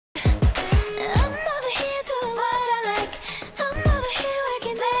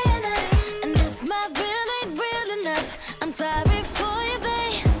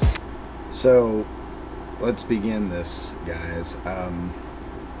So, let's begin this, guys.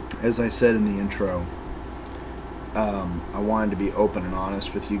 As I said in the intro, I wanted to be open and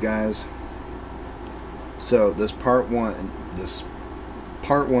honest with you guys. So, this part one was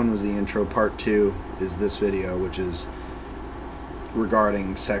the intro. Part two is this video, which is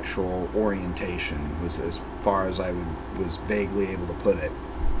regarding sexual orientation, was as far as I was vaguely able to put it.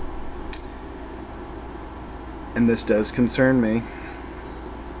 And this does concern me.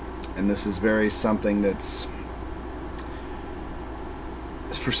 And this is something that's,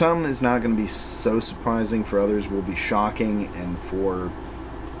 for some, is not going to be so surprising. For others, will be shocking. And for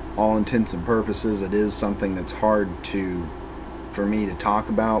all intents and purposes, it is something that's hard for me to talk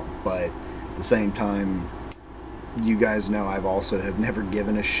about. But at the same time, you guys know I've also have never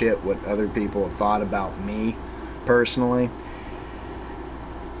given a shit what other people have thought about me personally.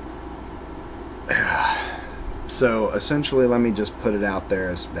 So essentially, let me just put it out there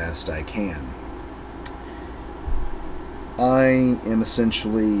as best I can. I am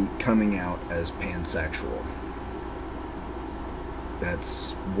essentially coming out as pansexual.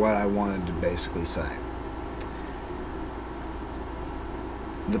 That's what I wanted to basically say.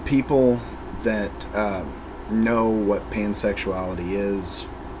 The people that know what pansexuality is,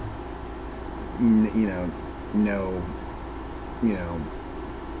 know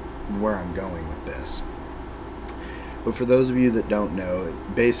where I'm going with this. But for those of you that don't know,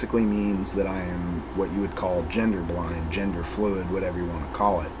 it basically means that I am what you would call gender blind, gender fluid, whatever you want to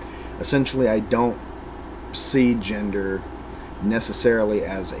call it. Essentially, I don't see gender necessarily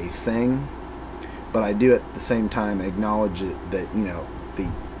as a thing, but I do at the same time acknowledge it that, the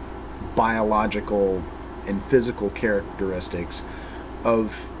biological and physical characteristics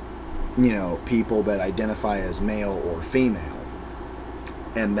of, people that identify as male or female.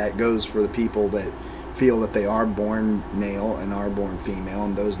 And that goes for the people that feel that they are born male and are born female,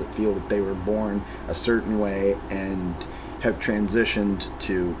 and those that feel that they were born a certain way and have transitioned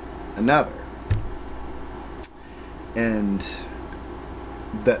to another. And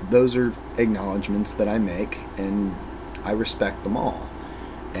those are acknowledgments that I make, and I respect them all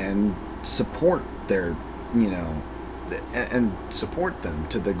and support their, and support them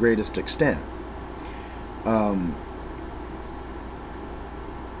to the greatest extent.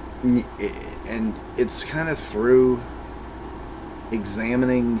 And it's kind of through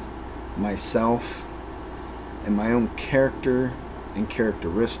examining myself and my own character and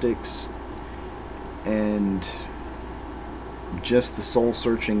characteristics and just the soul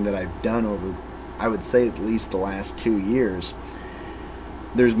searching that I've done over, I would say, at least the last 2 years.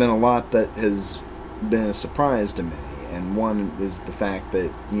 There's been a lot that has been a surprise to many, and one is the fact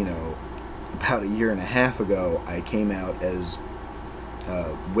that, about a year and a half ago, I came out as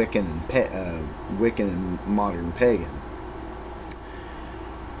Wiccan and modern pagan.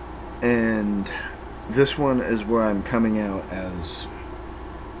 And this one is where I'm coming out as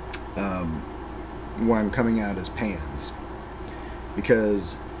pans,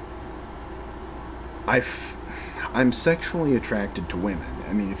 because I'm sexually attracted to women.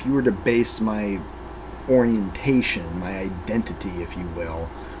 I mean, if you were to base my orientation, my identity, if you will,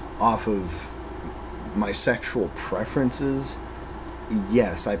 off of my sexual preferences,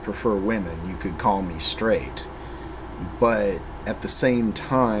 yes, I prefer women. You could call me straight. But at the same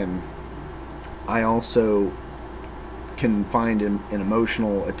time, I also can find an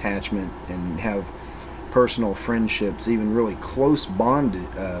emotional attachment and have personal friendships, even really close bonding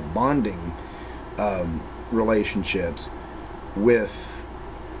relationships with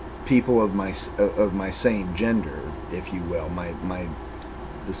people of my same gender, if you will,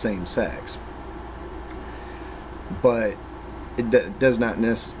 the same sex. But it does not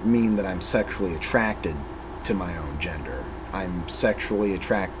mean that I'm sexually attracted to my own gender. I'm sexually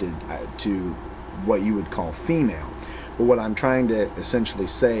attracted to what you would call female. But what I'm trying to essentially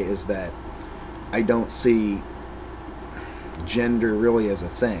say is that I don't see gender really as a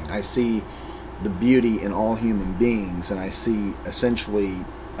thing. I see the beauty in all human beings, and I see essentially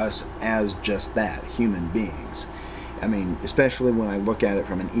us as just that, human beings. I mean, especially when I look at it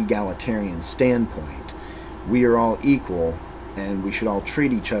from an egalitarian standpoint. We are all equal, and we should all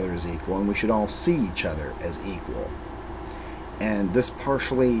treat each other as equal, and we should all see each other as equal. And this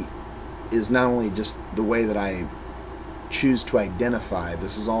partially is not only just the way that I choose to identify.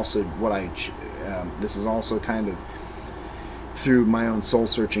 This is also this is also kind of through my own soul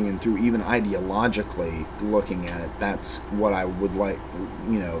searching and through even ideologically looking at it. That's what I would like,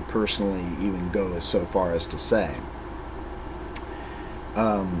 personally even go as so far as to say.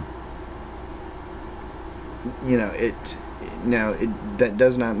 That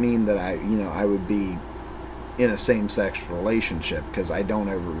does not mean that I would be in a same-sex relationship, because I don't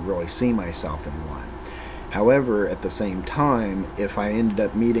ever really see myself in one. However, at the same time, if I ended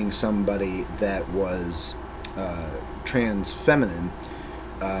up meeting somebody that was trans feminine,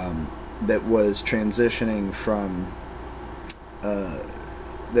 that was transitioning from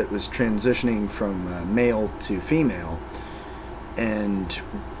male to female, and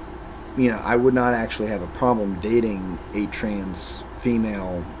I would not actually have a problem dating a trans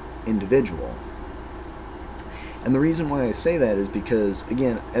female individual. And the reason why I say that is because,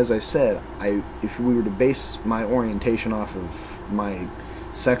 again, as I've said, if we were to base my orientation off of my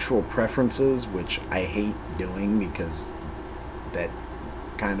sexual preferences, which I hate doing because that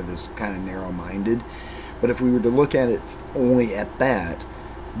is kind of narrow-minded, but if we were to look at it only at that,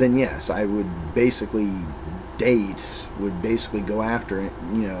 then yes, I would basically go after,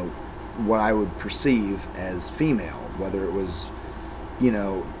 what I would perceive as female, whether it was,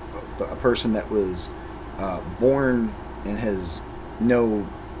 a person that was born and has no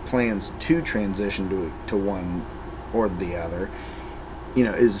plans to transition to one or the other,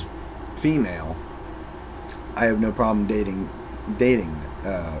 is female. I have no problem dating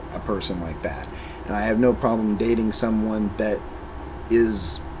a person like that, and I have no problem dating someone that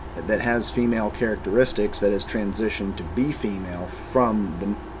has female characteristics, that has transitioned to be female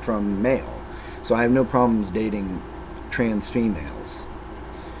from male. So I have no problems dating trans females.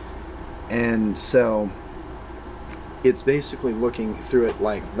 And so it's basically looking through it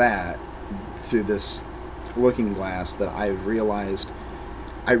like that, through this looking glass, that I've realized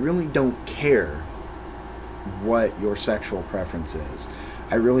I really don't care what your sexual preference is.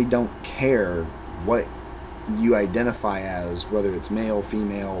 I really don't care what you identify as, whether it's male,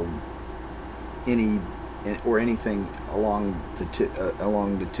 female, or anything along the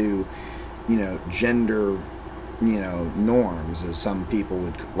two, gender, norms, as some people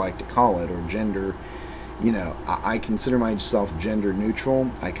would like to call it, or gender. I consider myself gender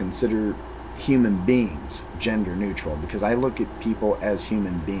neutral. I consider human beings gender neutral, because I look at people as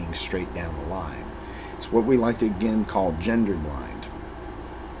human beings straight down the line. It's what we like to again call gender blind.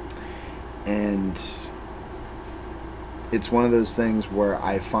 And it's one of those things where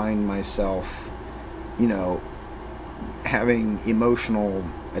I find myself, having emotional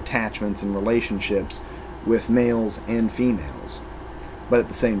attachments and relationships with males and females. But at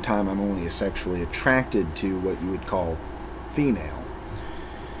the same time, I'm only sexually attracted to what you would call female.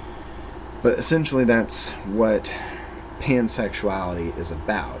 But essentially that's what pansexuality is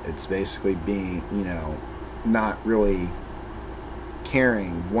about. It's basically being, not really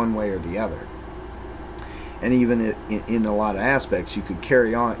caring one way or the other. And even in a lot of aspects, you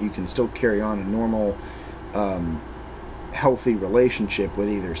can still carry on a normal, healthy relationship with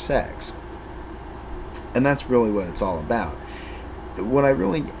either sex. And that's really what it's all about. What I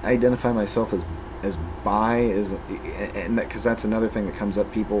really identify myself as bi is, and because that's another thing that comes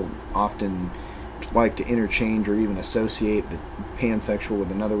up, people often like to interchange or even associate the pansexual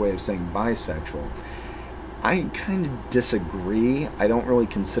with another way of saying bisexual. I kind of disagree. I don't really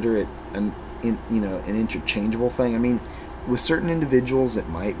consider it an interchangeable thing. I mean, with certain individuals it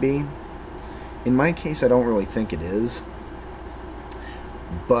might be. In my case, I don't really think it is.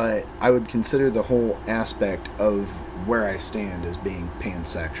 But I would consider the whole aspect of where I stand as being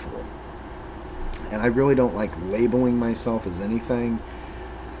pansexual. And I really don't like labeling myself as anything,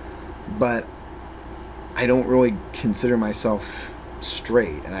 but I don't really consider myself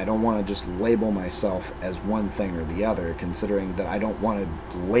straight, and I don't want to just label myself as one thing or the other, considering that I don't want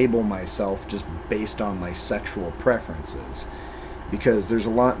to label myself just based on my sexual preferences, because there's a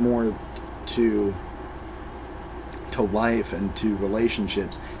lot more to life and to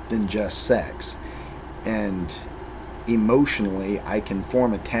relationships than just sex. And emotionally, I can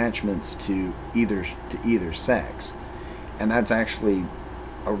form attachments to either sex, and that's actually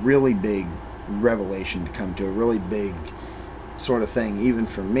a really big revelation to come to, a really big sort of thing even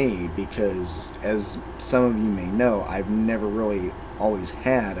for me, because as some of you may know, I've never really always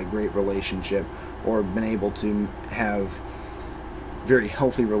had a great relationship or been able to have very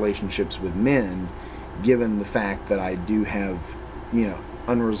healthy relationships with men, given the fact that I do have,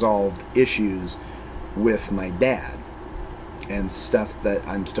 unresolved issues with my dad and stuff that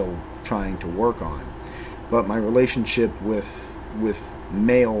I'm still trying to work on. But my relationship with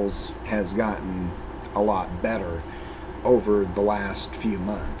males has gotten a lot better over the last few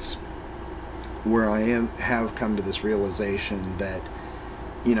months, where I have come to this realization that,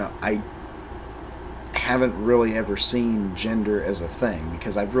 I haven't really ever seen gender as a thing,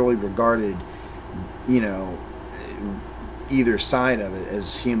 because I've really regarded, either side of it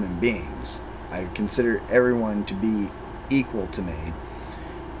as human beings. I consider everyone to be equal to me,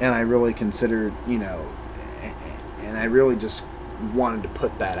 and I really consider, And I really just wanted to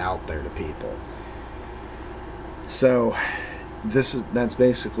put that out there to people. So that's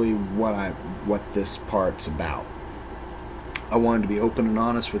basically what this part's about. I wanted to be open and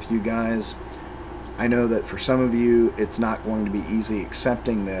honest with you guys. I know that for some of you it's not going to be easy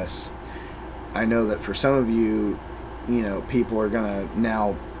accepting this. I know that for some of you, people are going to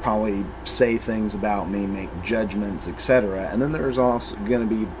now probably say things about me, make judgments, etc. And then there's also going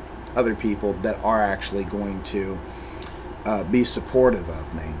to be other people that are actually going to be supportive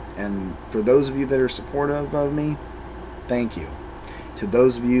of me. And for those of you that are supportive of me, thank you. To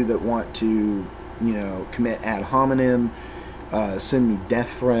those of you that want to, commit ad hominem, send me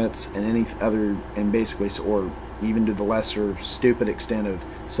death threats and any other, and basically, or even to the lesser stupid extent of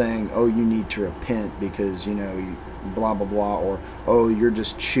saying, oh, you need to repent because, you blah, blah, blah, or, oh, you're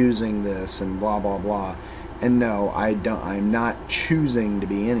just choosing this and blah, blah, blah. And no, I'm not choosing to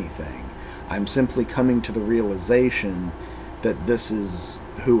be anything. I'm simply coming to the realization that this is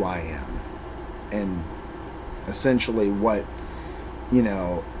who I am. And essentially what,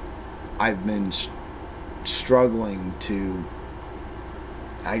 I've been struggling to,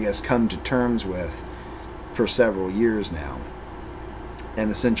 I guess, come to terms with for several years now. And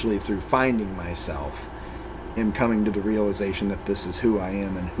essentially through finding myself, am coming to the realization that this is who I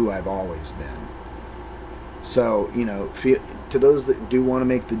am and who I've always been. So, to those that do want to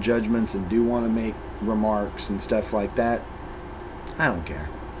make the judgments and do want to make remarks and stuff like that, I don't care.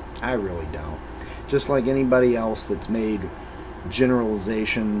 I really don't. Just like anybody else that's made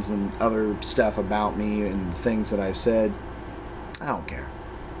generalizations and other stuff about me and things that I've said, I don't care.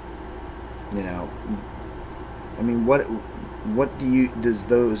 I mean, what do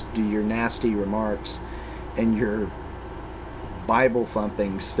your nasty remarks and your Bible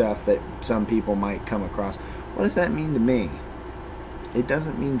thumping stuff that some people might come across, what does that mean to me? It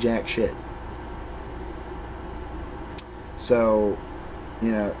doesn't mean jack shit. So,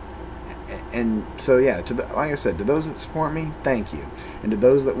 and so yeah, like I said, to those that support me, thank you. And to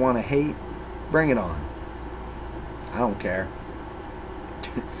those that want to hate, bring it on. I don't care.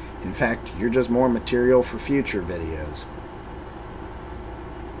 In fact, you're just more material for future videos.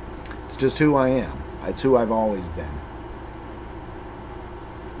 It's just who I am. It's who I've always been.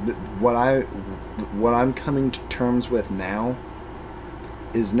 What I'm coming to terms with now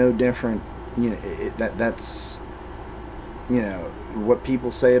is no different. That's what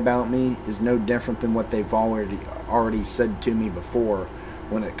people say about me is no different than what they've already said to me before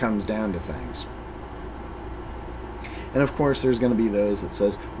when it comes down to things. And of course there's going to be those that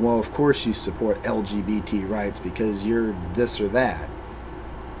says, well, of course you support LGBT rights because you're this or that.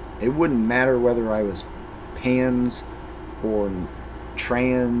 It wouldn't matter whether I was pans or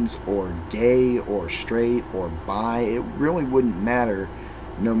trans or gay or straight or bi. It really wouldn't matter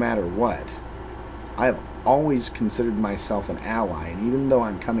no matter what. I've always considered myself an ally, and even though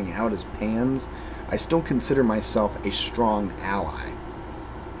I'm coming out as pans, I still consider myself a strong ally.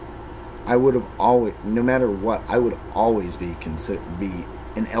 I would have always, no matter what, I would always be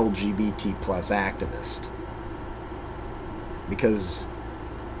an LGBT plus activist. Because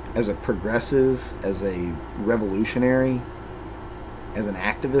as a progressive, as a revolutionary, as an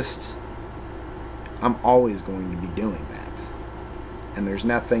activist, I'm always going to be doing that. And there's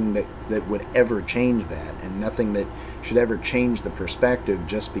nothing that would ever change that, and nothing that should ever change the perspective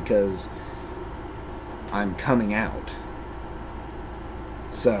just because I'm coming out.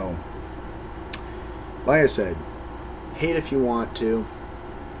 So, like I said, hate if you want to,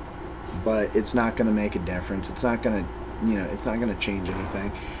 but it's not going to make a difference. It's not going to, it's not going to change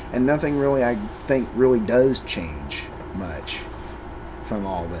anything. And nothing really, I think, really does change much from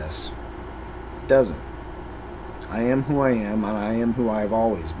all this. It doesn't. I am who I am, and I am who I've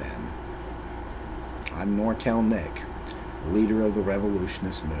always been. I'm NorCal Nick, leader of the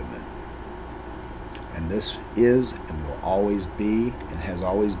revolutionist movement. And this is and will always be and has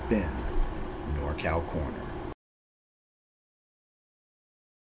always been NorCal Corner.